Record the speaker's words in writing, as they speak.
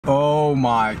Oh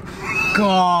my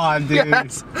God, dude.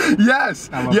 Yes, yes, yes,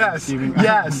 Thanksgiving.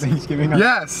 yes, Thanksgiving.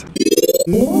 yes.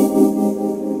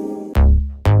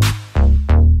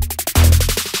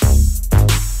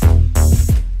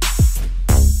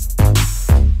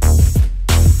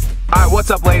 What's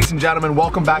up, ladies and gentlemen?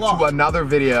 Welcome back to another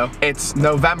video. It's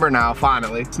November now,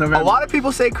 finally. It's November. A lot of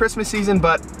people say Christmas season,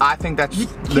 but I think that's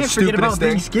the stupidest thing. You can't forget about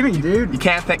Thanksgiving, dude. You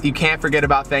can't forget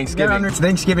about Thanksgiving. It's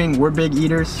Thanksgiving. We're big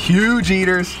eaters. Huge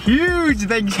eaters. Huge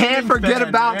Thanksgiving. Can't forget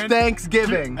about man.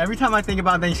 Thanksgiving. Every time I think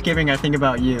about Thanksgiving, I think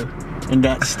about you and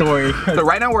that story. So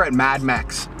right now we're at Mad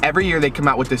Mex. Every year they come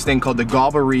out with this thing called the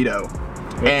burrito.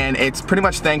 And it's pretty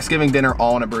much Thanksgiving dinner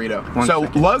all in a burrito.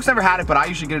 Logan's never had it, but I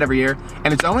usually get it every year.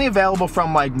 And it's only available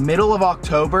from like middle of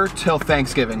October till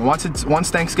Thanksgiving. Once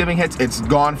Thanksgiving hits, it's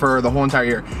gone for the whole entire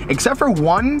year. Except for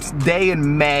one day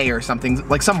in May or something,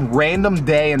 like some random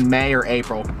day in May or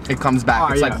April, it comes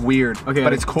back. It's like weird,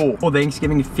 but it's cool. Well,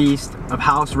 Thanksgiving feast of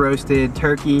house roasted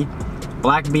turkey,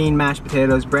 black bean mashed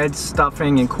potatoes, bread,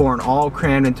 stuffing, and corn all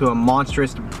crammed into a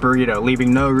monstrous burrito,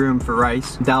 leaving no room for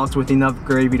rice, doused with enough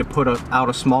gravy to put out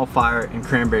a small fire and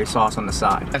cranberry sauce on the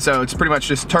side. And so it's pretty much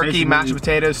just turkey, mashed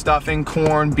potatoes, stuffing,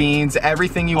 corn, beans,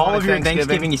 everything you want. All of your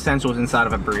Thanksgiving essentials inside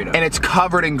of a burrito. And it's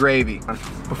covered in gravy.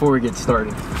 Before we get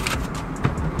started,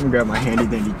 I'm gonna grab my handy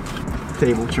dandy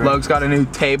table tray. Logan's got a new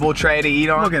table tray to eat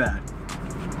on. Look at that.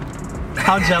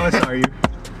 How jealous are you?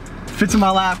 Fits in my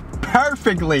lap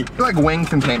perfectly. They're like wing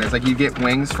containers, like you get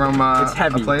wings from it's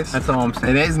heavy. A place. That's all I'm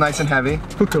saying. It is nice and heavy.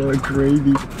 Look at all the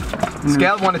gravy.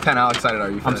 Scale of 1 to 10, how excited are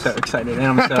you for I'm so excited,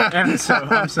 and I'm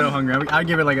so hungry. I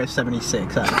give it like a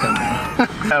 76 out of 10 now.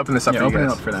 I open this up for you guys. Open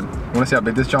it up for them. Want to see how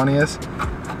big this Johnny is?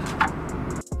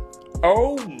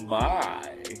 Oh my.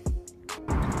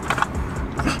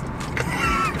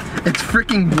 It's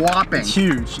freaking whopping. It's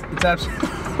huge. It's absolutely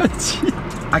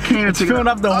I can't even. It's filling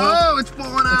up the whole. Oh, it's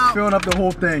falling out. It's filling up the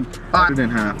whole thing. Cut it in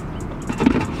half.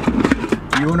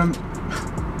 You want to?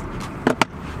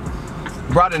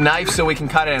 Brought a knife so we can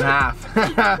cut it in half.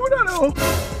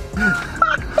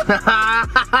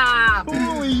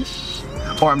 Holy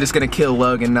shit! Or I'm just gonna kill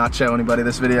Logan and not show anybody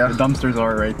this video. The dumpsters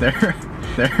are right there.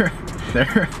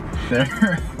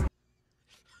 There.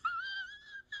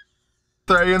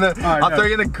 Throw you in the. I'll throw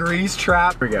you in the grease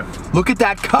trap. Here we go. Look at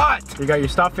that cut. You got your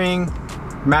stuffing.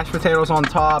 Mashed potatoes on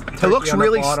top. It looks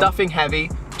really stuffing heavy.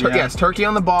 Yes, turkey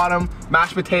on the bottom,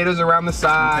 mashed potatoes around the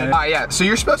side. Okay. Yeah, so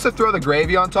you're supposed to throw the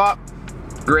gravy on top.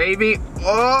 Gravy.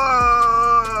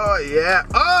 Oh, yeah.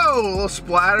 Oh, a little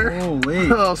splatter. Holy. A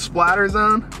little splatter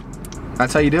zone.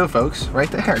 That's how you do it, folks. Right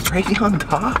there. Gravy on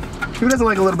top. Who doesn't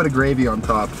like a little bit of gravy on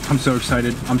top? I'm so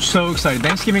excited. I'm so excited.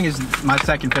 Thanksgiving is my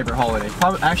second favorite holiday.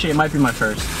 Actually, it might be my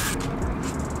first.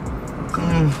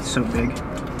 It's so big.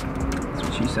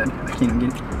 She said. I can't even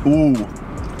get it. Ooh.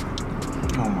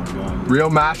 Oh my God. Real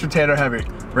mashed potato heavy.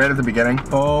 Right at the beginning.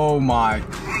 Oh my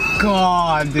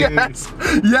God, dude. Yes.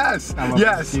 Yes.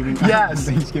 Yes. Yes.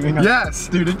 Thanksgiving. Yes.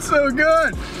 Dude, it's so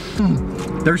good.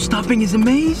 Their stuffing is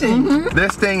amazing.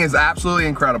 This thing is absolutely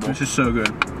incredible. This is so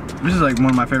good. This is like one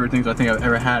of my favorite things I think I've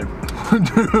ever had.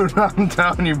 Dude, I'm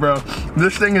telling you, bro.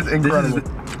 This thing is incredible.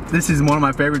 This is one of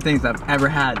my favorite things I've ever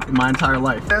had in my entire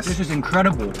life. This is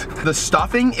incredible. The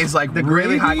stuffing is like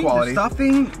really high quality. The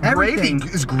stuffing, everything.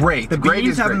 Gravy is great. The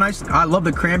beans have a nice, I love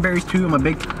the cranberries too. I'm a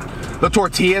big. The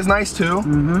tortilla is nice too.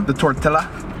 The tortilla.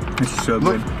 It's so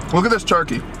good. Look at this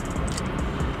turkey.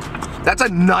 That's a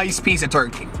nice piece of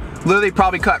turkey. Literally they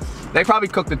probably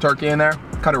cooked the turkey in there,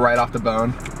 cut it right off the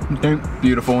bone.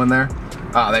 Beautiful in there.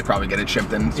 They probably get it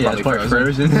shipped in. It's probably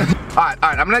frozen. All right,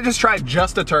 I'm gonna just try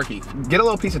just a turkey. Get a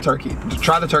little piece of turkey. Just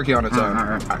try the turkey on its own. All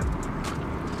right.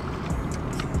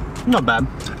 Not bad.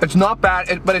 It's not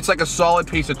bad, but it's like a solid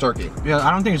piece of turkey. Yeah,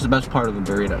 I don't think it's the best part of the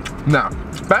burrito. No.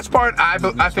 Best part, I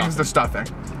think, is the stuffing.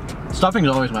 Stuffing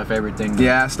is always my favorite thing.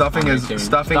 Yeah, stuffing is.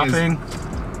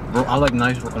 I like a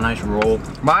nice roll.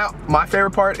 My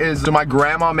favorite part is, so my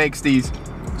grandma makes these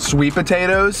sweet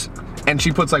potatoes, and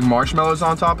she puts like marshmallows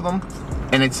on top of them,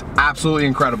 and it's absolutely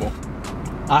incredible.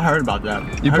 I heard about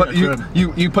that.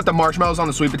 You put the marshmallows on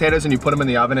the sweet potatoes and you put them in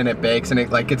the oven and it bakes and it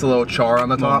like gets a little char on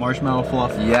the top. Marshmallow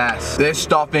fluff. Yes. This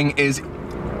stuffing is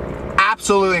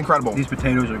absolutely incredible. These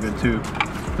potatoes are good too.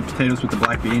 The potatoes with the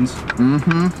black beans.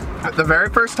 The very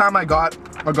first time I got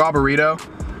a burrito.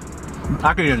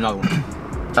 I could eat another one.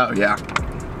 Oh yeah.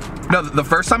 No, the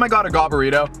first time I got a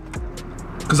burrito,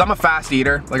 because I'm a fast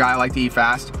eater, like I like to eat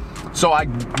fast. So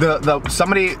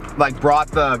somebody like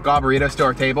brought the burritos to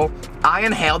our table. I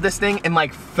inhaled this thing in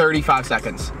like 35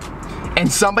 seconds. And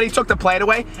somebody took the plate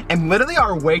away, and literally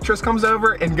our waitress comes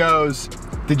over and goes,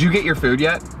 "Did you get your food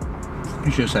yet?"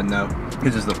 You should have said no.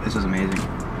 This is amazing.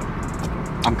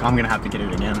 I'm gonna have to get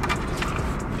it again.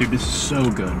 Dude, this is so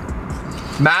good.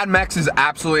 Mad Mex is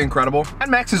absolutely incredible. Mad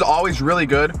Mex is always really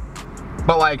good,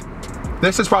 but like,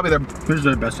 this is probably This is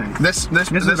the best thing. This is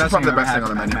probably the best thing on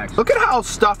the menu. Look at how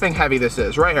stuffing heavy this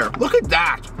is, right here. Look at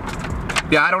that.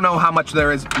 Yeah, I don't know how much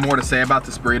there is more to say about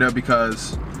this burrito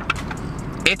because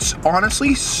it's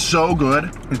honestly so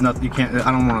good. There's nothing, you can't,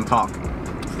 I don't want to talk.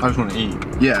 I just want to eat.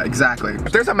 Yeah, exactly.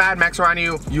 If there's a Mad Mex around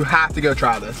you, you have to go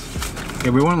try this.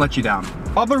 Yeah, we won't let you down.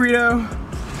 A burrito,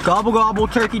 gobble gobble,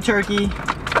 turkey turkey.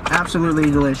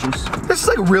 Absolutely delicious. This is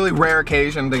like a really rare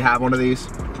occasion to have one of these.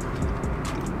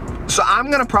 So I'm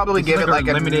gonna probably give it like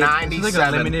a 97. Like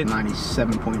a limited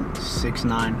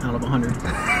 97.69 out of 100.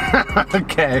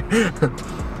 Okay.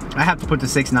 I have to put the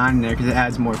 6.9 in there because it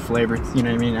adds more flavor, you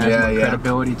know what I mean? It adds more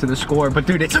credibility to the score. But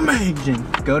dude, it's amazing.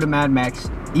 Go to Mad Mex,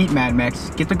 eat Mad Mex,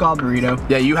 get the gobble burrito.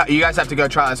 Yeah, you guys have to go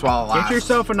try this while it lasts. Get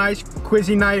yourself a nice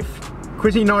Cuisinart.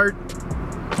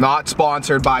 Not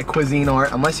sponsored by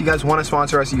Cuisinart, unless you guys want to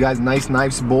sponsor us, you guys nice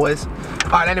knives boys.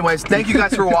 All right, anyways, thank you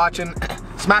guys for watching.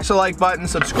 Smash the like button,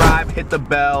 subscribe, hit the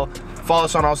bell, follow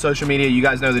us on all social media. You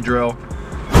guys know the drill.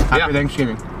 Happy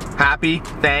Thanksgiving. Happy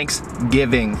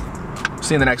Thanksgiving.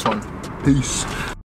 See you in the next one. Peace.